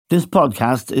This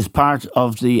podcast is part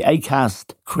of the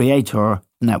Acast Creator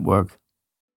Network.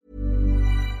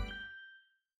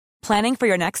 Planning for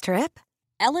your next trip?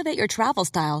 Elevate your travel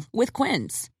style with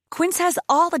Quince. Quince has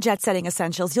all the jet-setting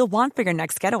essentials you'll want for your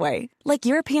next getaway, like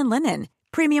European linen,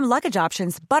 premium luggage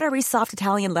options, buttery soft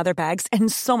Italian leather bags, and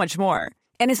so much more.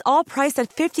 And is all priced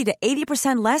at 50 to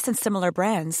 80% less than similar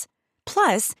brands.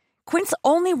 Plus, Quince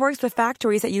only works with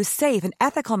factories that use safe and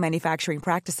ethical manufacturing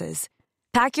practices.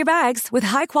 Pack your bags with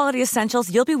high-quality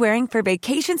essentials you'll be wearing for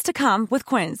vacations to come with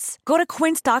Quince. Go to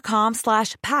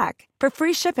quince.com/pack for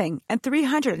free shipping and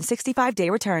 365-day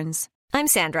returns. I'm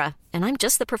Sandra, and I'm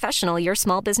just the professional your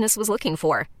small business was looking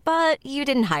for. But you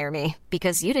didn't hire me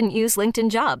because you didn't use LinkedIn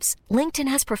Jobs. LinkedIn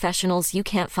has professionals you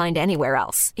can't find anywhere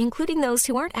else, including those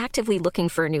who aren't actively looking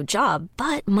for a new job,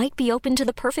 but might be open to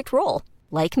the perfect role,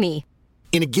 like me.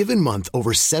 In a given month,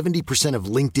 over 70% of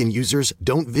LinkedIn users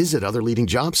don't visit other leading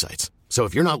job sites. So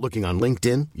if you're not looking on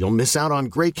LinkedIn, you'll miss out on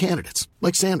great candidates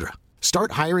like Sandra.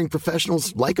 Start hiring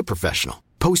professionals like a professional.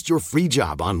 Post your free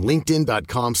job on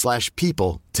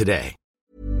linkedin.com/people today.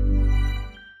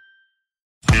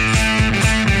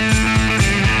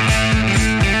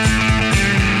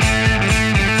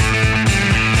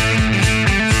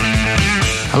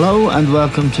 Hello and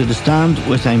welcome to The Stand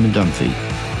with Eamon Dunphy.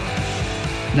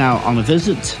 Now, on a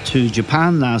visit to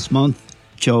Japan last month,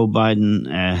 Joe Biden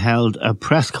held a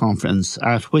press conference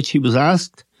at which he was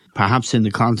asked, perhaps in the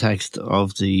context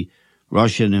of the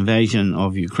Russian invasion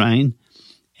of Ukraine,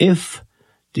 if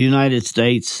the United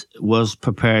States was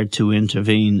prepared to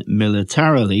intervene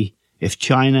militarily if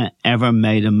China ever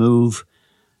made a move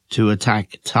to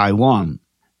attack Taiwan.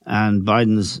 And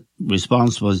Biden's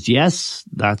response was, yes,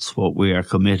 that's what we are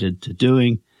committed to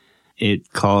doing.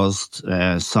 It caused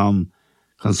some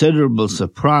considerable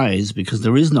surprise because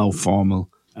there is no formal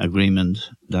agreement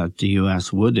that the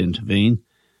US would intervene.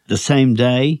 The same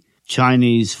day,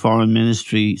 Chinese Foreign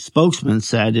Ministry spokesman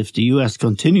said if the US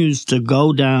continues to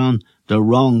go down the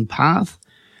wrong path,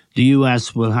 the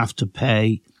US will have to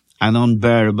pay an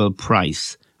unbearable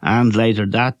price. And later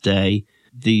that day,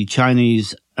 the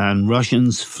Chinese and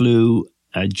Russians flew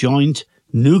a joint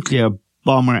nuclear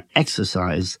bomber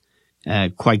exercise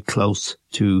quite close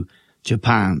to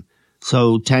Japan.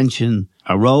 So tension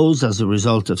arose as a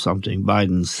result of something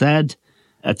Biden said.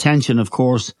 A tension, of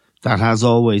course, that has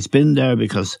always been there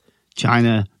because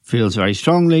China feels very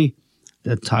strongly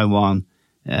that Taiwan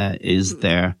is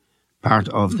part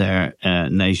of their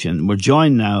nation. We're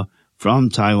joined now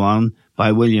from Taiwan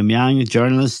by William Yang, a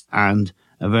journalist and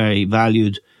a very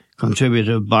valued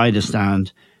contributor by The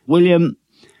Stand. William,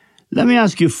 let me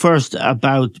ask you first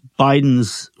about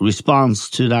Biden's response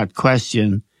to that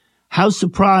question. How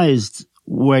surprised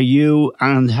were you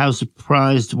and how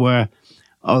surprised were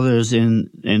others in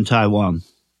Taiwan?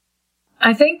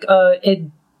 I think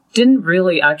it didn't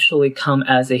really actually come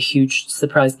as a huge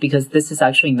surprise because this is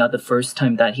actually not the first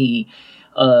time that he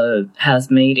has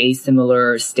made a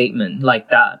similar statement like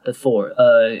that before.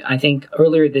 I think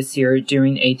earlier this year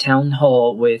during a town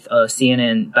hall with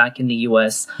CNN back in the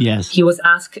US, yes, he was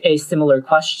asked a similar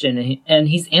question and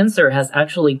his answer has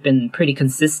actually been pretty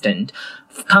consistent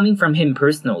coming from him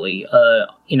personally,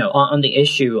 on the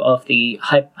issue of the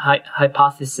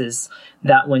hypothesis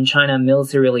that when China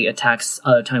militarily attacks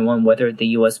Taiwan, whether the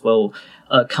U.S. will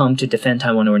come to defend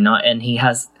Taiwan or not, and he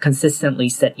has consistently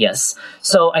said yes.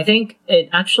 So I think it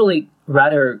actually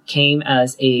rather came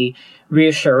as a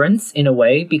reassurance in a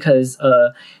way because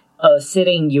a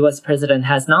sitting U.S. president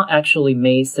has not actually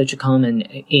made such a comment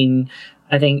in,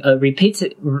 I think,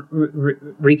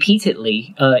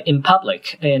 repeatedly in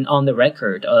public and on the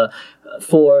record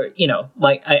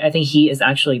I think he is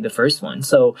actually the first one.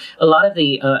 So a lot of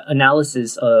the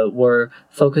analysis were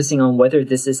focusing on whether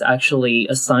this is actually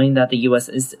a sign that the U.S.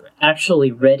 is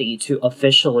actually ready to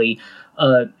officially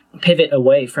pivot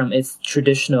away from its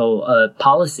traditional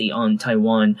policy on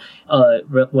Taiwan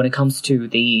when it comes to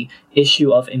the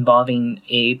issue of involving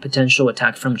a potential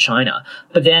attack from China.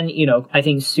 But then, I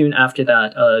think soon after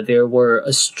that, there were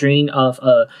a string of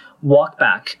walk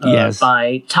back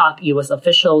by top U.S.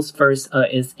 officials. First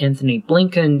is Anthony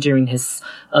Blinken during his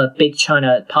big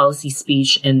China policy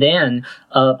speech, and then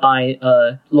by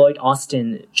Lloyd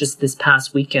Austin just this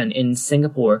past weekend in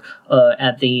Singapore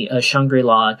at the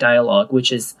Shangri-La Dialogue,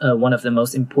 which is one of the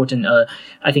most important,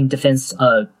 defense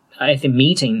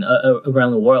meeting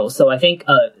around the world. So I think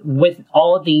with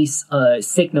all these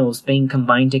signals being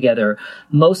combined together,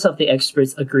 most of the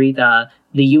experts agree that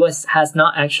the U.S. has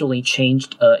not actually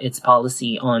changed its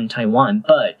policy on Taiwan,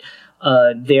 but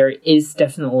there is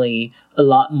definitely a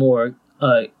lot more,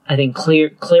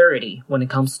 clarity when it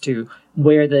comes to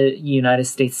where the United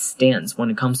States stands when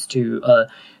it comes to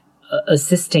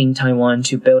assisting Taiwan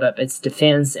to build up its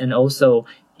defense and also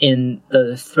in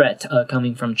the threat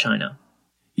coming from China.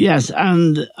 Yes,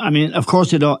 and I mean, of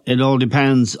course, it all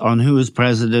depends on who is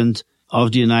president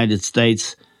of the United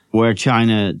States, were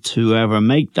China to ever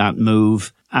make that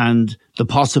move, and the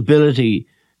possibility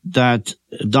that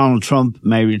Donald Trump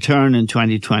may return in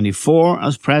 2024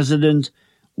 as president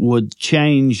would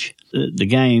change the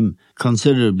game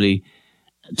considerably.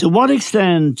 To what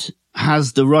extent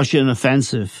has the Russian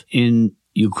offensive in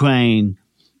Ukraine,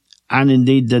 and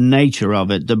indeed the nature of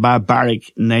it, the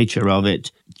barbaric nature of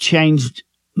it, changed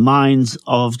minds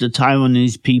of the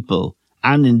Taiwanese people,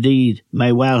 and indeed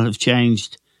may well have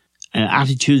changed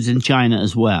attitudes in China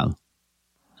as well?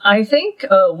 I think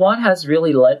what has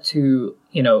really led to,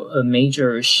 a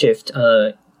major shift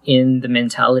in the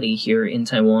mentality here in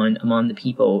Taiwan among the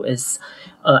people is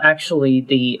actually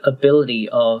the ability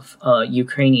of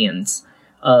Ukrainians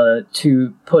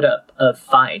to put up a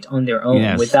fight on their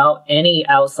own without any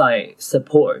outside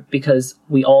support, because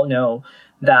we all know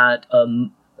that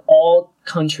all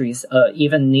countries,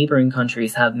 even neighboring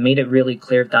countries, have made it really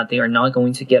clear that they are not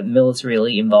going to get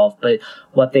militarily involved, but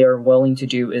what they are willing to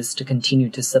do is to continue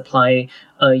to supply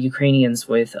Ukrainians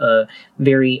with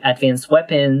very advanced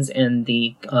weapons and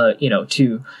I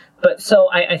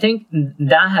think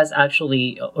that has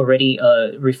actually already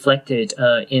reflected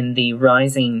in the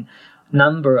rising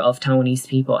number of Taiwanese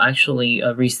people actually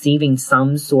receiving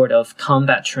some sort of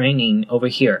combat training over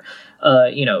here.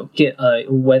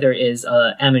 Whether it's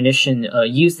ammunition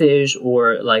usage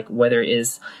or like whether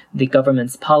it's the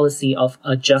government's policy of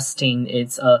adjusting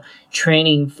its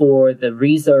training for the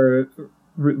reserve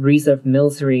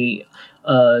military,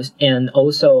 and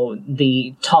also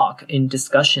the talk in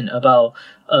discussion about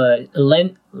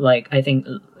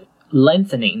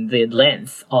lengthening the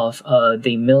length of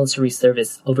the military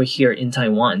service over here in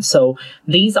Taiwan. So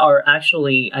these are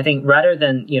actually, I think, rather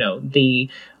than the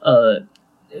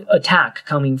attack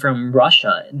coming from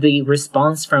Russia, the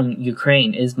response from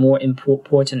Ukraine is more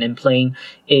important in playing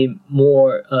a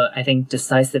more,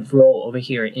 decisive role over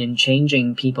here in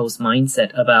changing people's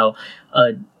mindset about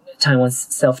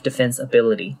Taiwan's self-defense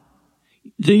ability.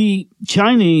 The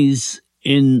Chinese,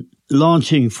 in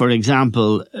launching, for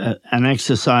example, an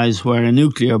exercise where a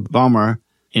nuclear bomber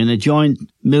in a joint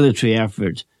military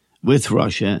effort with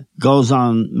Russia goes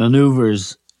on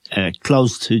maneuvers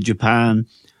close to Japan,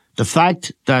 the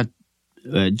fact that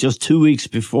just 2 weeks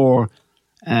before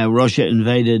Russia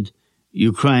invaded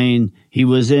Ukraine, he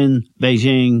was in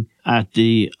Beijing at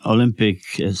the Olympic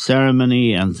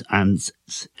ceremony and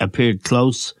appeared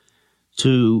close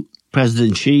to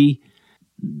President Xi.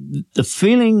 The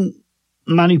feeling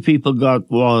many people got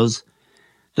was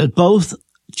that both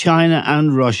China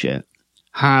and Russia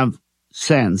have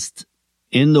sensed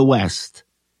in the West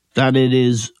that it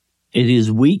is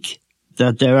weak,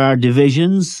 that there are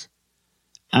divisions,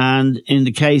 and in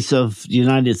the case of the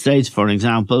United States, for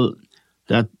example,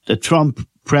 that the Trump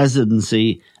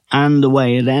presidency and the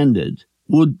way it ended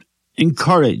would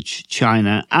encourage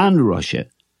China and Russia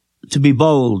to be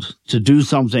bold, to do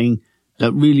something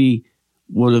that really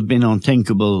would have been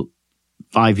unthinkable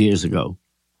 5 years ago.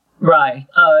 Right.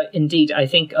 Indeed. I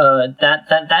think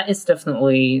that is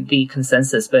definitely the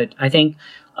consensus. But I think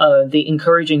the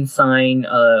encouraging sign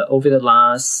over the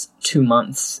last 2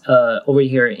 months over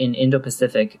here in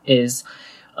Indo-Pacific is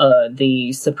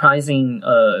the surprising,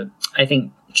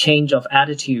 change of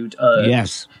attitude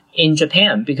in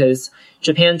Japan, because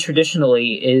Japan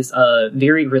traditionally is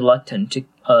very reluctant to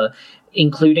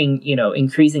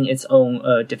increasing its own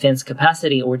defense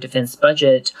capacity or defense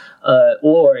budget,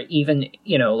 or even,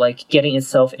 getting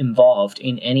itself involved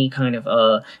in any kind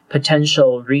of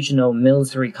potential regional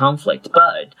military conflict.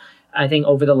 But I think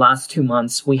over the last 2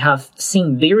 months, we have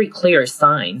seen very clear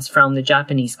signs from the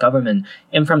Japanese government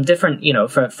and from different,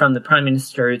 from the prime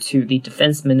minister to the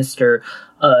defense minister,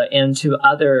 and to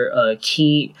other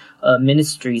key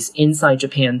ministries inside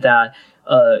Japan that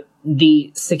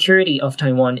the security of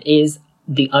Taiwan is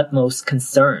the utmost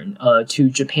concern to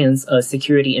Japan's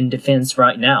security and defense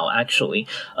right now, actually.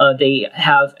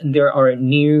 There are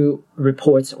new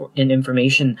reports and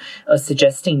information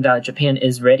suggesting that Japan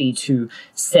is ready to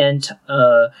send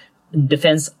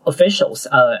defense officials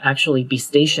actually be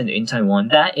stationed in Taiwan.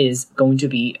 That is going to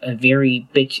be a very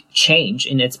big change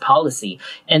in its policy.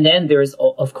 And then there's,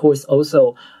 of course,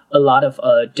 also a lot of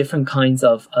different kinds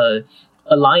of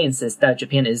alliances that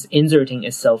Japan is inserting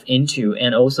itself into,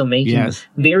 and also making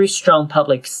very strong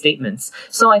public statements.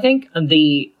 So I think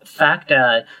the fact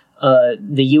that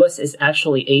the U.S. is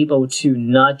actually able to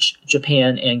nudge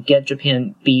Japan and get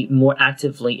Japan be more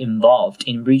actively involved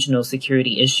in regional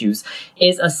security issues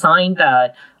is a sign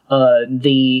that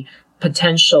the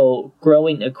potential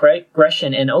growing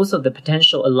aggression and also the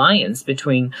potential alliance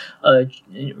between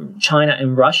China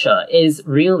and Russia is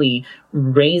really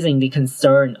raising the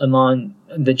concern among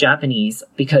the Japanese,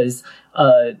 because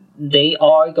they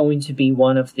are going to be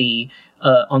one of the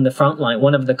on the front line,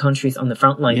 one of the countries on the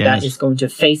front line that is going to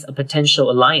face a potential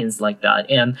alliance like that.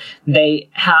 And they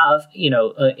have,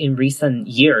 in recent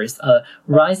years,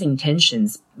 rising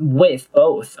tensions with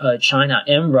both China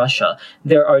and Russia.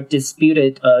 There are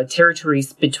disputed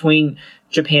territories between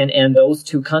Japan and those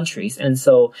two countries. And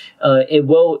so it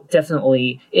will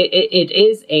definitely, it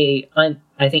is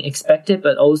I think expected,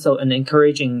 but also an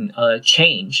encouraging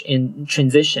change in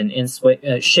transition and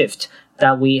shift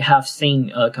that we have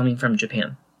seen coming from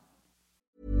Japan.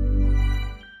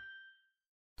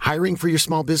 Hiring for your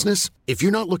small business? If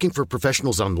you're not looking for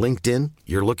professionals on LinkedIn,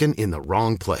 you're looking in the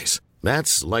wrong place.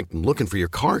 That's like looking for your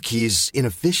car keys in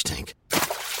a fish tank.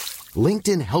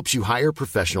 LinkedIn helps you hire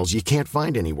professionals you can't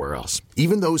find anywhere else,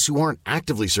 even those who aren't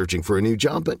actively searching for a new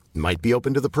job but might be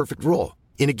open to the perfect role.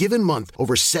 In a given month,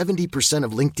 over 70%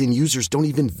 of LinkedIn users don't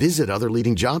even visit other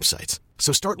leading job sites.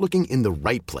 So start looking in the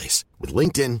right place. With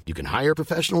LinkedIn, you can hire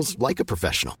professionals like a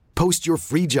professional. Post your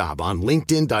free job on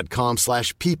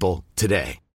linkedin.com/people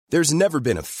today. There's never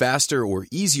been a faster or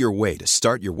easier way to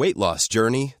start your weight loss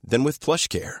journey than with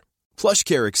PlushCare.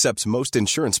 PlushCare accepts most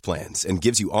insurance plans and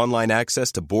gives you online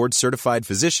access to board-certified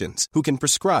physicians who can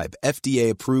prescribe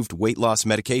FDA-approved weight loss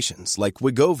medications like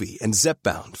Wegovy and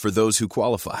Zepbound for those who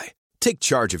qualify. Take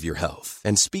charge of your health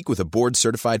and speak with a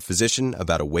board-certified physician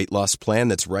about a weight loss plan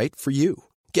that's right for you.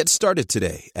 Get started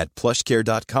today at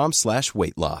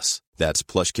plushcare.com/weight loss. That's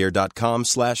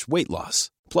plushcare.com/weight loss.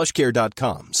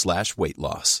 plushcare.com/weight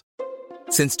loss.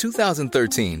 Since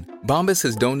 2013, Bombas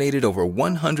has donated over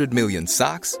 100 million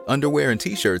socks, underwear, and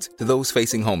T-shirts to those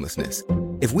facing homelessness.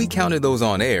 If we counted those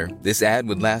on air, this ad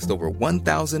would last over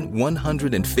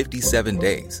 1,157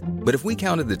 days. But if we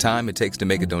counted the time it takes to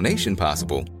make a donation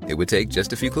possible, it would take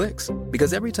just a few clicks.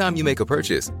 Because every time you make a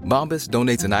purchase, Bombas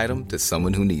donates an item to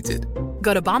someone who needs it.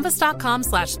 Go to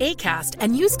bombas.com/ACAST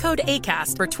and use code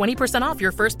ACAST for 20% off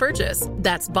your first purchase.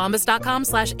 That's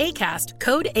bombas.com/ACAST,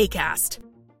 code ACAST.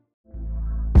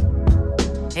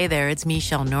 Hey there, it's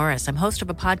Michelle Norris. I'm host of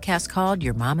a podcast called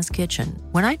Your Mama's Kitchen.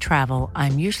 When I travel,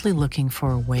 I'm usually looking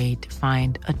for a way to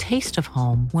find a taste of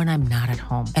home when I'm not at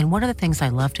home. And one of the things I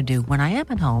love to do when I am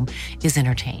at home is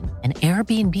entertain. And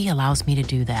Airbnb allows me to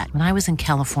do that. When I was in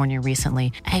California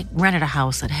recently, I rented a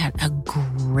house that had a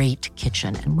great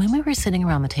kitchen. And when we were sitting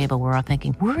around the table, we were all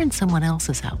thinking, we're in someone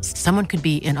else's house. Someone could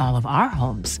be in all of our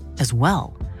homes as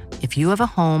well. If you have a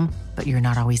home, but you're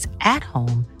not always at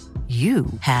home, you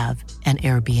have an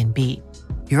Airbnb.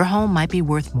 Your home might be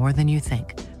worth more than you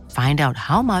think. Find out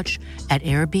how much at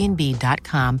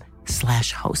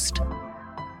airbnb.com/host.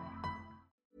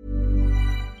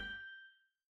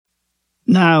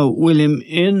 Now, William,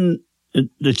 in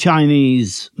the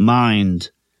Chinese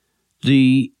mind,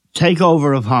 the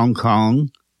takeover of Hong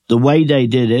Kong, the way they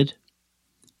did it,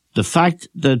 the fact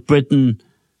that Britain,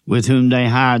 with whom they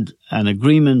had an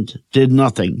agreement, did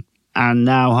nothing, and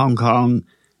now Hong Kong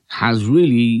has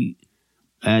really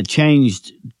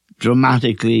changed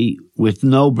dramatically with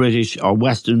no British or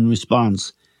Western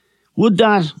response. Would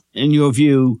that, in your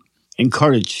view,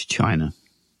 encourage China?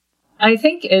 I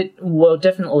think it will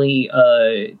definitely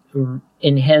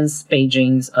enhance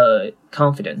Beijing's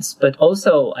confidence, but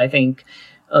also I think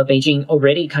Beijing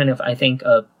already kind of,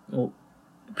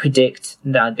 predict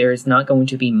that there is not going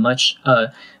to be much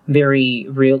very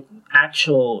real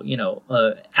actual,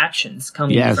 actions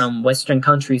coming from Western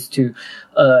countries to,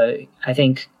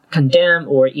 condemn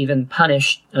or even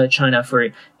punish China for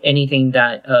anything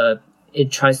that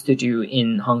it tries to do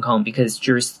in Hong Kong, because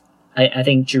I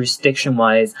think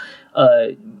jurisdiction-wise,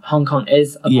 Hong Kong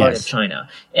is a part of China.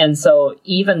 And so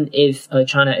even if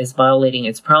China is violating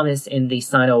its promise in the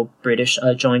Sino-British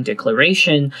Joint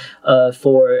Declaration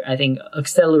for,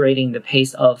 accelerating the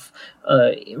pace of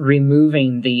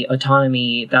removing the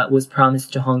autonomy that was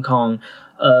promised to Hong Kong,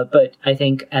 but I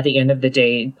think at the end of the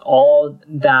day, all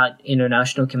that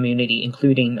international community,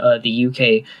 including the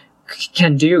UK,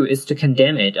 can do is to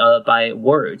condemn it by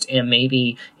words and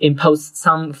maybe impose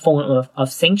some form of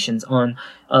sanctions on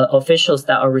officials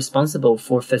that are responsible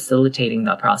for facilitating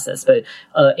that process. But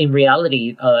in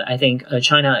reality, I think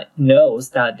China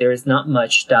knows that there is not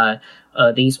much that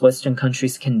these Western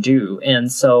countries can do. And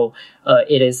so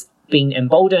it is being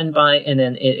emboldened by, and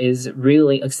then it is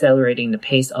really accelerating the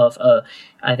pace of,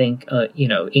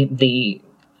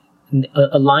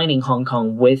 aligning Hong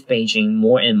Kong with Beijing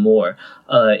more and more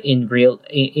in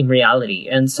reality.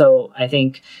 And so I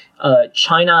think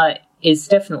China is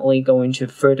definitely going to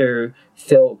further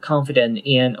feel confident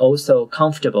and also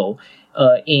comfortable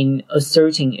in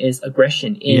asserting its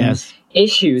aggression in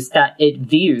issues that it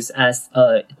views as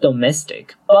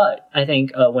domestic. But I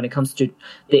think when it comes to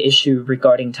the issue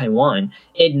regarding Taiwan,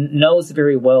 it knows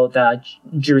very well that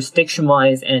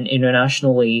jurisdiction-wise and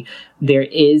internationally, there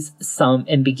is some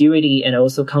ambiguity and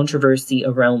also controversy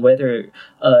around whether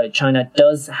China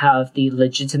does have the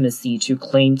legitimacy to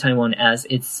claim Taiwan as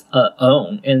its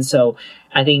own. And so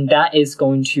I think that is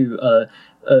going to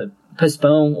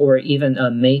postpone or even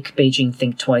make Beijing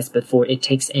think twice before it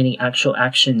takes any actual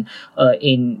action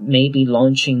in maybe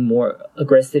launching more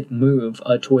aggressive move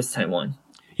towards Taiwan.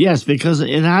 Yes, because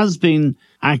it has been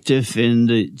active in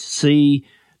the sea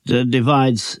that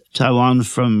divides Taiwan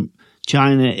from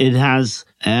China. It has,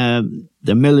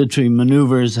 the military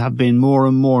maneuvers have been more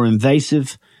and more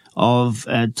invasive of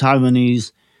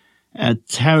Taiwanese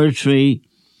territory.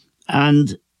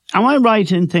 And am I right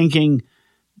in thinking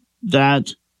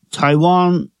that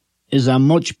Taiwan is a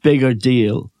much bigger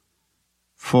deal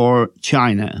for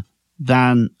China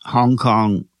than Hong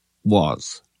Kong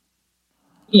was?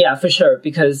 Yeah, for sure,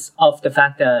 because of the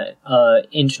fact that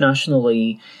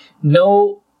internationally,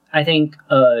 I think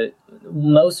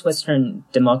most Western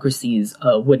democracies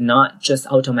would not just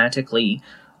automatically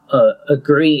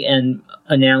agree and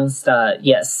announce that,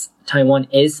 yes, Taiwan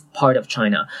is part of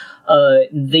China.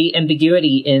 The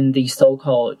ambiguity in the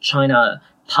so-called China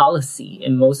policy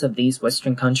in most of these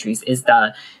Western countries is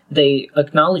that they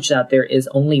acknowledge that there is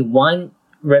only one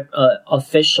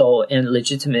official and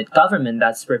legitimate government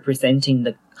that's representing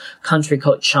the country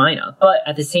called China. But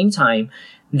at the same time,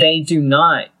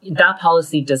 that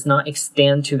policy does not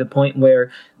extend to the point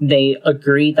where they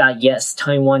agree that, yes,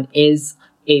 Taiwan is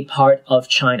a part of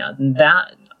China.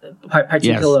 That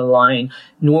particular line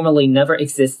normally never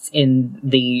exists in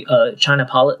the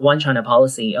one China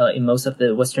policy in most of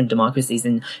the Western democracies,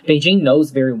 and Beijing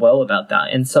knows very well about that.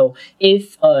 And so,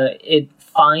 if it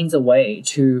finds a way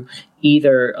to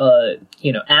either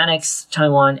annex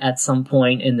Taiwan at some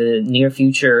point in the near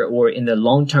future or in the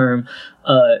long term,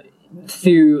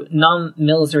 through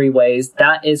non-military ways,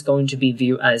 that is going to be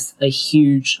viewed as a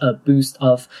huge boost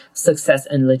of success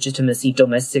and legitimacy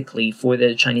domestically for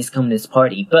the Chinese Communist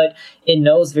Party. But it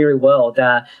knows very well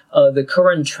that the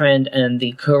current trend and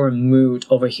the current mood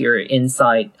over here in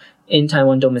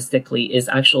Taiwan domestically is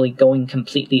actually going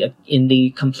completely in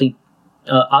the complete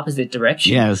opposite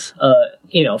direction. Yes.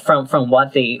 From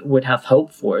what they would have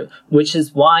hoped for, which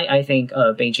is why I think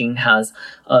Beijing has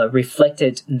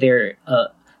reflected their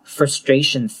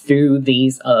frustration through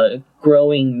these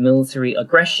growing military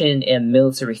aggression and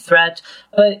military threat.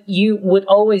 But you would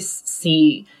always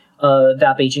see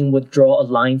that Beijing would draw a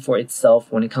line for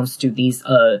itself when it comes to these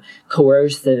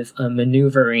coercive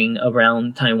maneuvering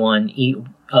around Taiwan,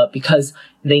 because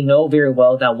they know very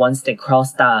well that once they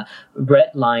cross that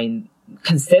red line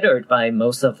considered by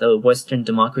most of the Western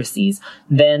democracies,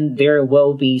 then there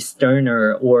will be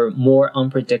sterner or more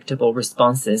unpredictable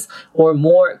responses or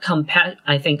more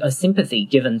a sympathy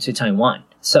given to Taiwan.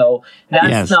 So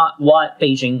that's not what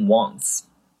Beijing wants.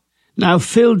 Now,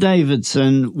 Phil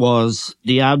Davidson was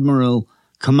the admiral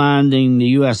commanding the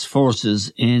U.S. forces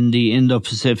in the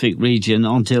Indo-Pacific region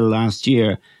until last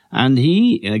year, and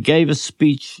he gave a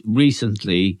speech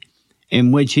recently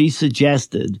in which he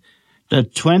suggested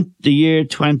that the year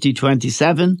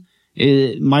 2027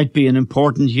 might be an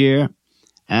important year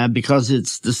because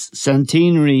it's the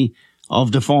centenary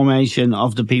of the formation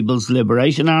of the People's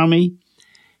Liberation Army.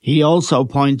 He also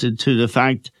pointed to the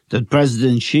fact that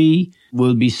President Xi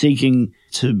will be seeking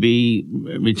to be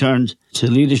returned to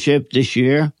leadership this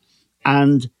year.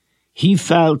 And he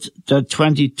felt that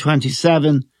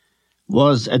 2027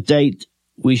 was a date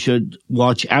we should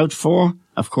watch out for.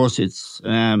 Of course, it's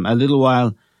a little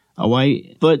while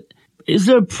away. But is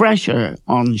there pressure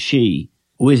on Xi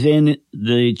within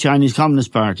the Chinese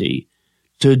Communist Party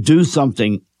to do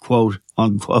something, quote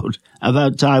unquote,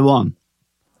 about Taiwan?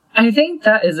 I think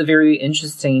that is a very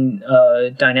interesting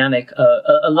dynamic.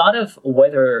 A lot of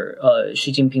whether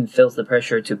Xi Jinping feels the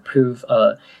pressure to prove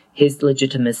his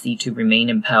legitimacy to remain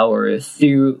in power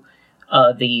through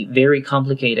the very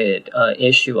complicated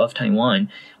issue of Taiwan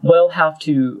will have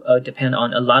to depend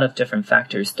on a lot of different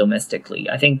factors domestically.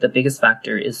 I think the biggest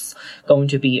factor is going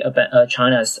to be about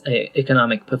China's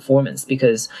economic performance,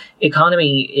 because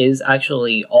economy is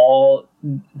actually all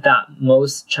that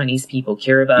most Chinese people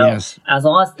care about. Yes. As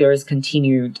long as there is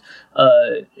continued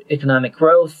economic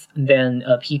growth, then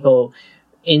people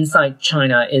inside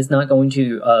China is not going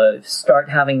to start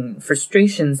having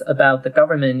frustrations about the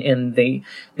government, and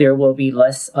there will be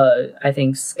less, I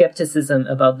think, skepticism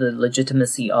about the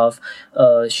legitimacy of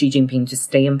Xi Jinping to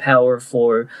stay in power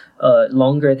for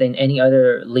longer than any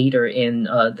other leader in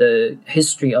the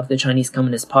history of the Chinese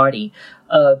Communist Party.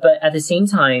 But at the same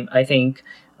time, I think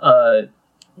Xi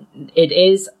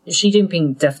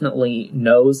Jinping definitely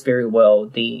knows very well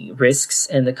the risks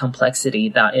and the complexity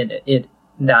that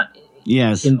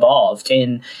involved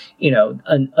in,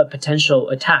 a potential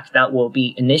attack that will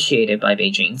be initiated by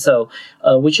Beijing. So,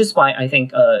 which is why I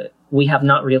think we have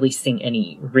not really seen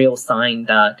any real sign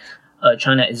that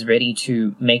China is ready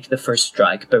to make the first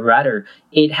strike, but rather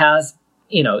it has,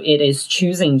 it is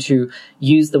choosing to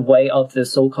use the way of the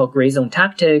so-called gray zone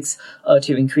tactics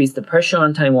to increase the pressure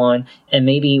on Taiwan. And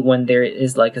maybe when there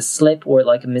is like a slip or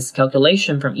like a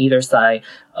miscalculation from either side,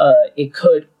 it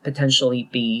could potentially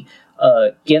be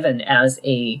given as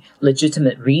a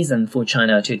legitimate reason for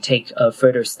China to take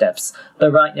further steps.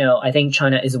 But right now, I think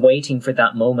China is waiting for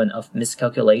that moment of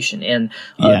miscalculation. And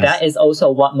that is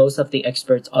also what most of the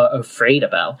experts are afraid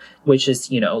about, which is,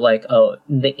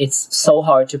 it's so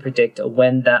hard to predict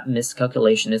when that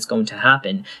miscalculation is going to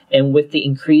happen. And with the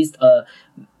increased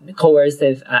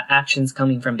coercive actions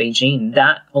coming from Beijing,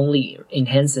 that only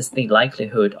enhances the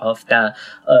likelihood of that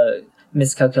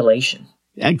miscalculation.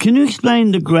 Can you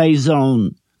explain the grey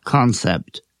zone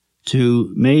concept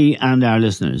to me and our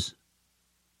listeners?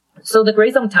 So the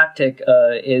gray zone tactic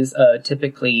is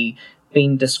typically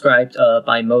being described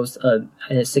by most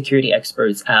security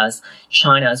experts as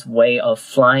China's way of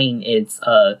flying its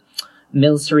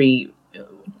military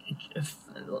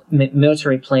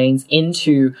planes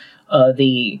into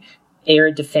the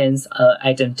air defense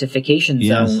identification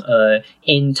zone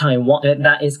in Taiwan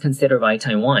that is considered by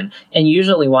Taiwan. And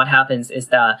usually what happens is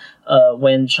that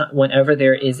whenever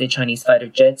there is a Chinese fighter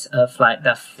jet flight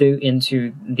that flew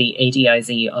into the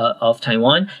ADIZ of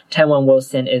Taiwan, Taiwan will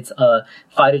send its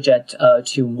fighter jet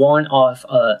to warn off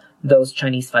those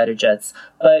Chinese fighter jets.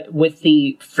 But with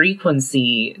the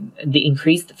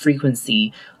increased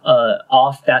frequency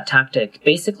of that tactic,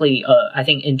 basically, I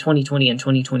think in 2020 and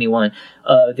 2021,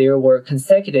 there were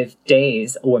consecutive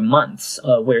days or months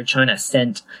where China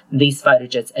sent these fighter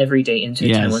jets every day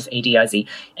into Taiwan's ADIZ.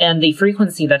 And the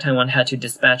frequency that Taiwan had to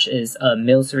dispatch is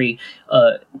military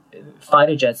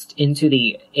fighter jets into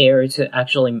the air to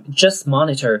actually just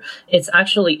monitor. It's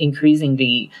actually increasing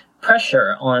the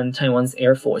pressure on Taiwan's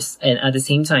Air Force, and at the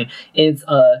same time, it's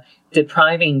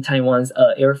depriving Taiwan's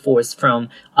Air Force from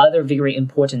other very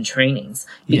important trainings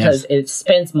because it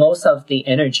spends most of the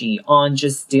energy on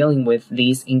just dealing with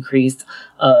these increased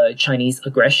Chinese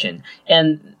aggression.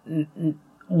 And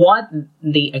what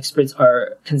the experts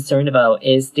are concerned about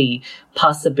is the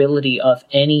possibility of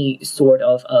any sort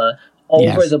of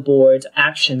over-the-board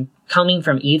action coming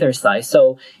from either side.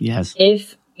 So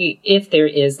if there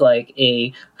is like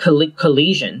a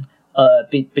collision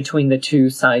between the two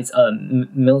sides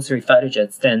military fighter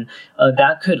jets, then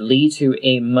that could lead to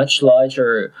a much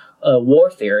larger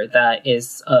warfare that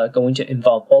is going to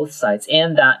involve both sides,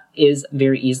 and that is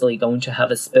very easily going to have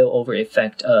a spillover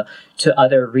effect to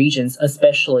other regions,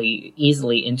 especially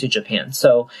easily into Japan.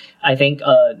 So I think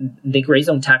the gray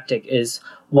zone tactic is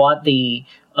what the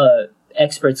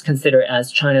experts consider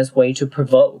as China's way to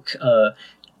provoke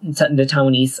the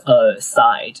Taiwanese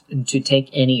side to take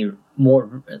any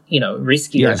more,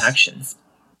 riskier actions.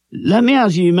 Let me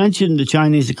ask you, you mentioned the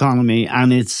Chinese economy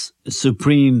and its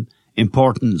supreme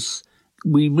importance.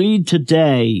 We read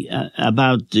today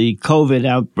about the COVID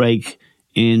outbreak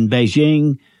in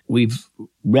Beijing. We've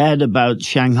read about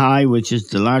Shanghai, which is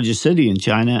the largest city in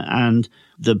China, and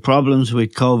the problems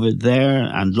with COVID there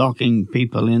and locking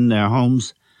people in their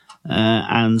homes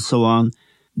and so on.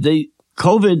 The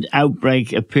COVID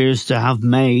outbreak appears to have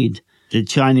made the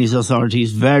Chinese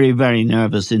authorities very, very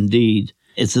nervous indeed.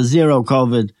 It's a zero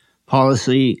COVID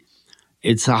policy.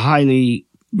 It's a highly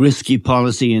risky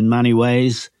policy in many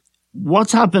ways.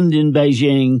 What's happened in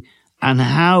Beijing and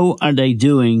how are they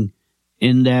doing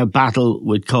in their battle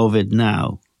with COVID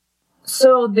now?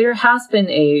 So there has been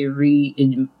a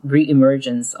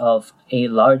re-emergence of a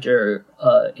larger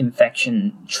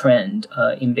infection trend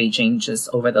in Beijing just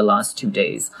over the last 2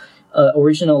 days.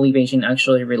 Originally, Beijing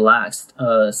actually relaxed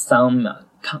some,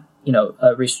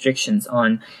 restrictions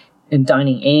on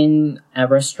dining in at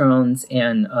restaurants,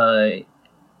 and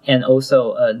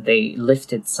also they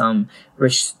lifted some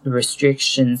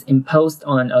restrictions imposed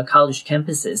on college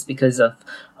campuses because of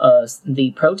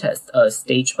the protest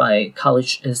staged by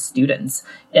college students.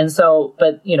 And so,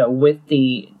 but with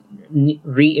the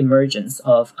re-emergence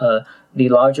of the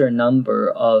larger number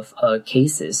of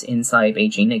cases inside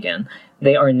Beijing again.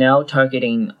 They are now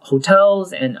targeting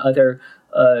hotels and other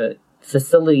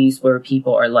facilities where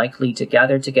people are likely to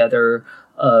gather together,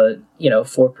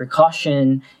 for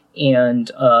precaution.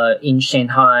 And in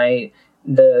Shanghai,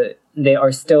 they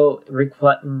are still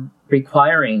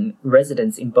requiring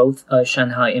residents in both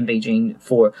Shanghai and Beijing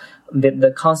for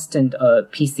the constant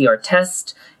PCR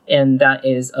test, and that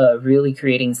is really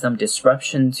creating some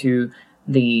disruption to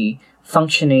the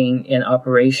functioning and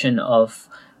operation of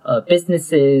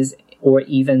businesses, or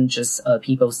even just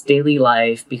people's daily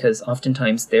life, because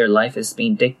oftentimes their life is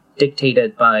being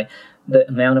dictated by the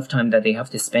amount of time that they have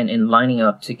to spend in lining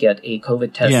up to get a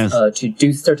COVID test, to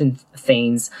do certain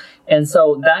things. And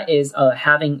so that is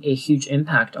having a huge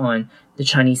impact on the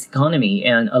Chinese economy.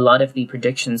 And a lot of the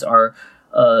predictions are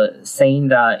saying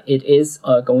that it is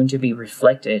going to be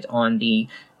reflected on the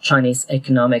Chinese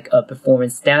economic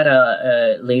performance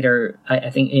data later, I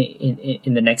think,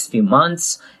 in the next few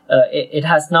months. It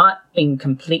has not been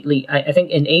completely... I think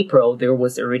in April, there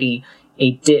was already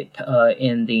a dip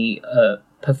in the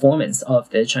performance of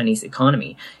the Chinese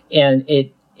economy. And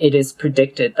it is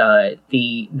predicted that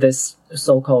this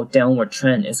so-called downward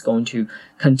trend is going to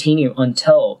continue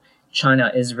until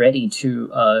China is ready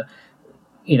to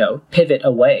pivot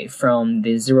away from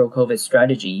the zero COVID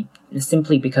strategy,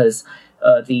 simply because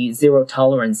the zero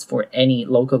tolerance for any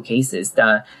local cases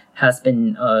that has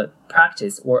been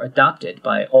practiced or adopted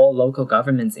by all local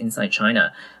governments inside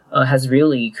China has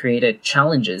really created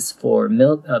challenges for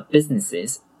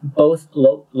businesses, both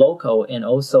local and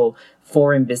also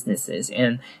foreign businesses.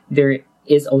 And there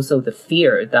is also the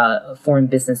fear that foreign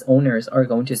business owners are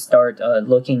going to start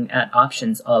looking at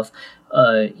options of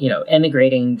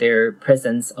emigrating their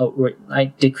presence or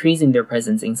decreasing their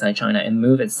presence inside China and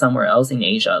move it somewhere else in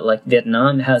Asia. Like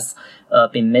Vietnam has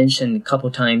been mentioned a couple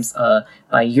times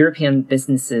by European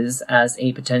businesses as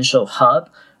a potential hub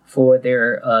for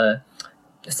their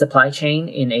supply chain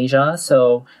in Asia.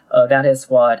 So that is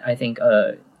what I think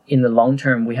in the long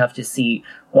term, we have to see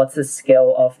what's the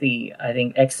scale of the,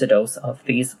 exodus of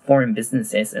these foreign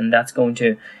businesses. And that's going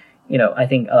to,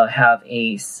 have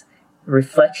a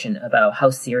reflection about how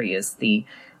serious the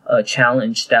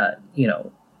challenge that,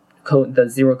 the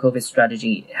zero COVID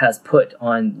strategy has put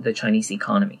on the Chinese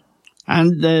economy.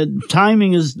 And the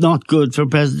timing is not good for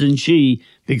President Xi,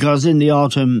 because in the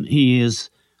autumn he is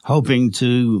hoping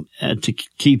to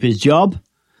keep his job.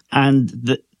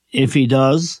 And if he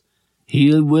does,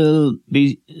 he will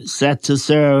be set to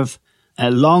serve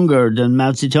longer than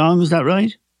Mao Zedong. Is that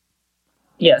right?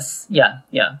 Yes. Yeah.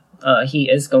 He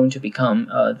is going to become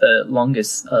the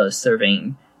longest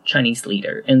serving Chinese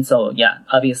leader. And so,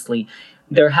 obviously,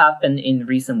 there have been in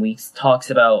recent weeks talks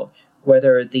about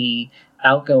whether the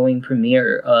outgoing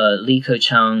premier Li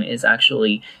Keqiang is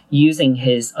actually using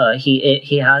his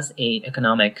he has a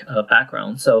economic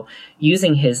background, so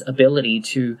using his ability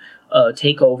to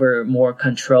take over more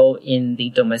control in the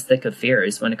domestic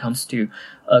affairs when it comes to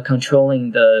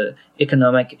controlling the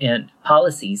economic and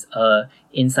policies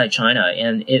inside China,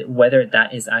 and whether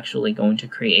that is actually going to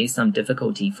create some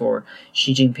difficulty for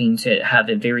Xi Jinping to have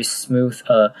a very smooth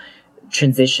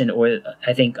transition, or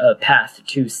I think a path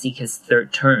to seek his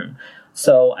third term.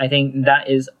 So I think that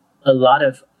is a lot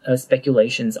of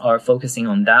speculations are focusing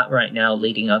on that right now,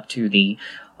 leading up to the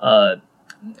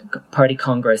Party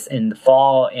Congress in the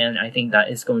fall. And I think that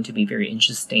is going to be very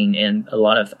interesting, and a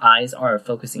lot of eyes are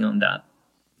focusing on that.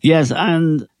 Yes,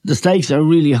 and the stakes are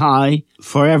really high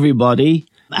for everybody.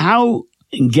 How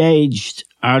engaged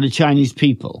are the Chinese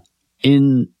people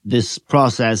in this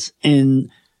process, in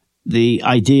the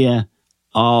idea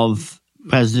of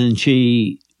President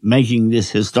Xi making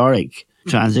this historic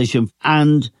transition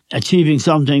and achieving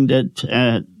something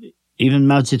that even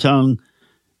Mao Zedong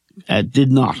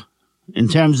did not, in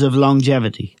terms of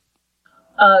longevity?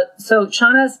 So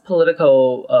China's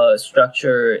political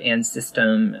structure and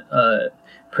system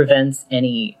prevents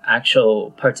any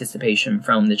actual participation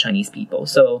from the Chinese people.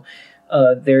 So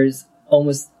there's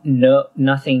almost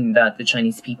nothing that the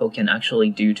Chinese people can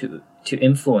actually do to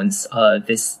influence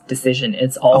this decision.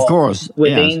 It's all, of course,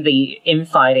 within the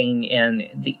infighting and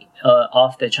the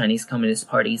of the Chinese Communist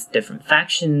Party's different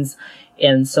factions.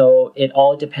 And so it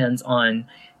all depends on,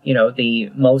 the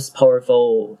most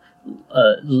powerful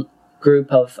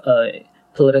group of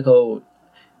political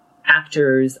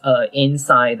actors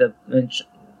inside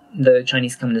the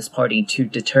Chinese Communist Party to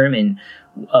determine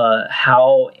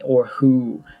how or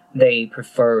who they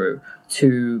prefer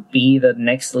to be the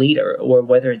next leader, or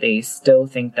whether they still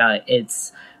think that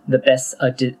it's the best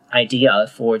idea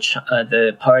for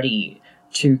the party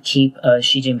to keep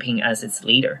Xi Jinping as its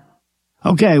leader.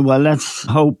 Okay, well, let's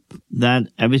hope that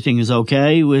everything is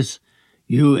okay with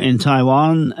you in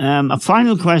Taiwan. A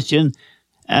final question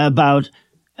about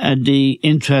the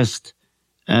interest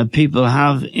people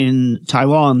have in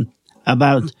Taiwan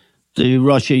about the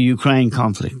Russia-Ukraine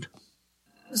conflict.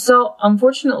 So,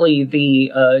 unfortunately,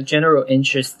 the general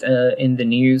interest in the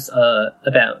news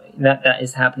about that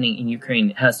is happening in Ukraine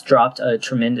has dropped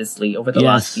tremendously over the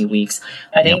last few weeks.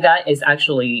 I think that is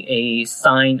actually a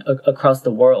sign across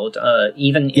the world,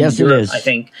 even in Europe. I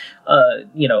think,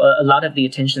 a lot of the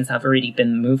attentions have already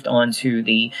been moved on to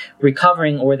the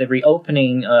recovering or the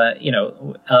reopening,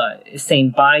 saying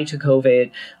bye to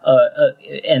COVID.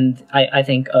 And I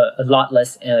think a lot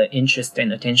less interest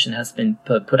and attention has been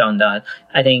put on that.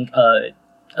 I think,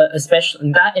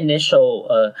 especially that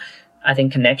initial,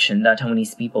 connection that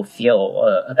Taiwanese people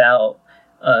feel about,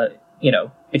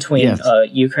 between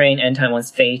Ukraine and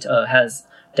Taiwan's fate has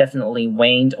definitely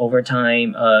waned over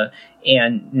time.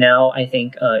 And now I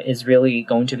think is really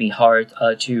going to be hard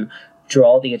to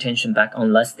draw the attention back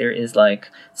unless there is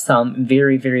like some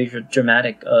very, very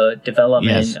dramatic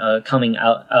development coming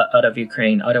out of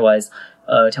Ukraine. Otherwise,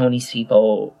 Taiwanese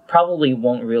people probably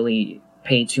won't really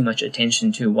pay too much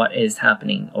attention to what is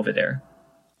happening over there.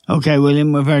 Okay,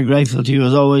 William, we're very grateful to you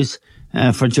as always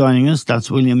for joining us.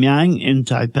 That's William Yang in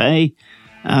Taipei.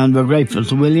 And we're grateful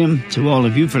to William, to all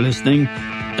of you for listening.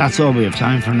 That's all we have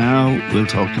time for now. We'll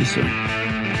talk to you soon.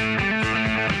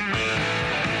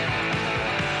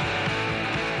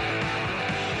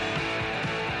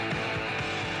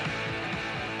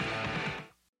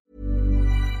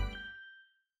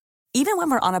 Even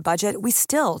when we're on a budget, we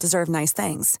still deserve nice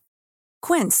things.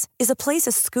 Quince is a place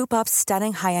to scoop up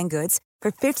stunning high-end goods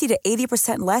for 50 to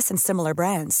 80% less than similar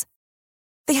brands.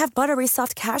 They have buttery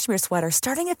soft cashmere sweaters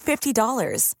starting at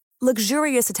 $50,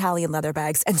 luxurious Italian leather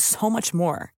bags, and so much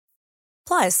more.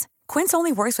 Plus, Quince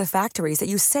only works with factories that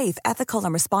use safe, ethical,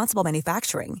 and responsible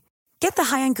manufacturing. Get the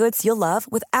high-end goods you'll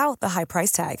love without the high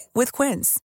price tag with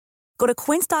Quince. Go to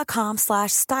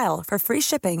quince.com/style for free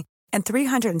shipping and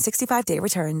 365-day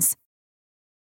returns.